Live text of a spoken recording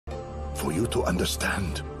For you to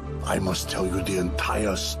understand, I must tell you the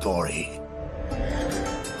entire story.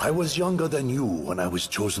 I was younger than you when I was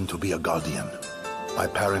chosen to be a guardian. My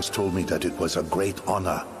parents told me that it was a great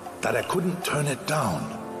honor, that I couldn't turn it down.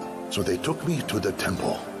 So they took me to the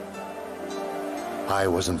temple. I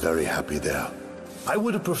wasn't very happy there. I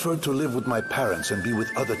would have preferred to live with my parents and be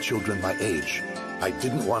with other children my age. I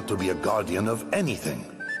didn't want to be a guardian of anything.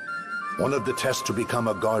 One of the tests to become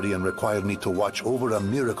a guardian required me to watch over a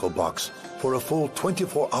miracle box for a full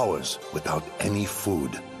 24 hours without any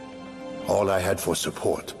food. All I had for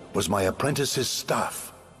support was my apprentice's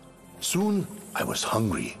staff. Soon, I was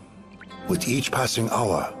hungry. With each passing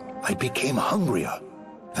hour, I became hungrier.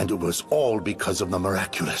 And it was all because of the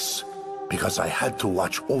Miraculous, because I had to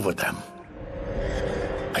watch over them.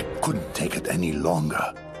 I couldn't take it any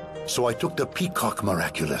longer, so I took the Peacock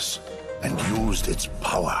Miraculous and used its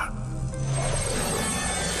power.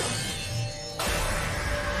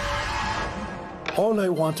 All I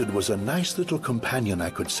wanted was a nice little companion I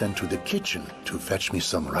could send to the kitchen to fetch me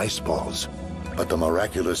some rice balls. But the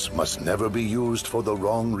Miraculous must never be used for the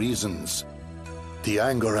wrong reasons. The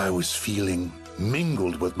anger I was feeling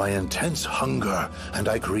mingled with my intense hunger, and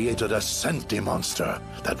I created a senti monster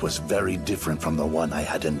that was very different from the one I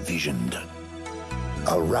had envisioned.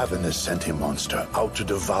 A ravenous senti monster out to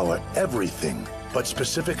devour everything, but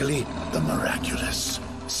specifically the Miraculous,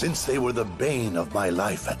 since they were the bane of my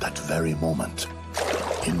life at that very moment.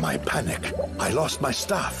 In my panic, I lost my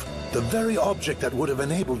staff, the very object that would have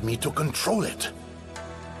enabled me to control it.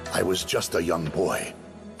 I was just a young boy.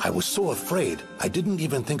 I was so afraid, I didn't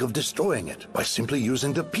even think of destroying it by simply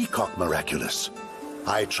using the Peacock Miraculous.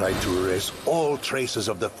 I tried to erase all traces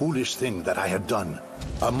of the foolish thing that I had done.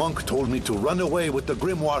 A monk told me to run away with the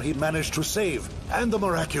grimoire he managed to save, and the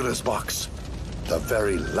Miraculous box. The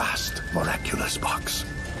very last Miraculous box.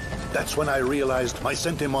 That's when I realized my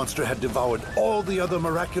senti monster had devoured all the other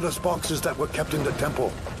Miraculous boxes that were kept in the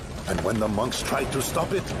temple. And when the monks tried to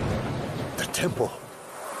stop it, the temple,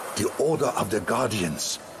 the Order of the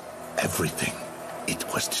Guardians, everything, it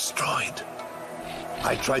was destroyed.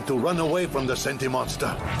 I tried to run away from the senti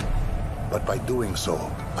monster, but by doing so,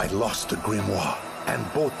 I lost the grimoire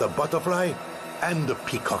and both the butterfly and the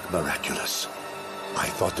Peacock Miraculous. I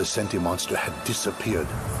thought the senti monster had disappeared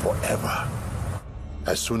forever.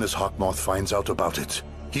 As soon as Hawkmoth finds out about it,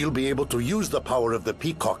 he'll be able to use the power of the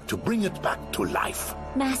Peacock to bring it back to life.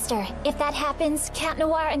 Master, if that happens, Cat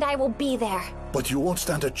Noir and I will be there. But you won't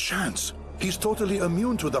stand a chance. He's totally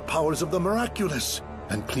immune to the powers of the Miraculous.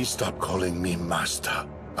 And please stop calling me Master.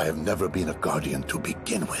 I have never been a guardian to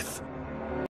begin with.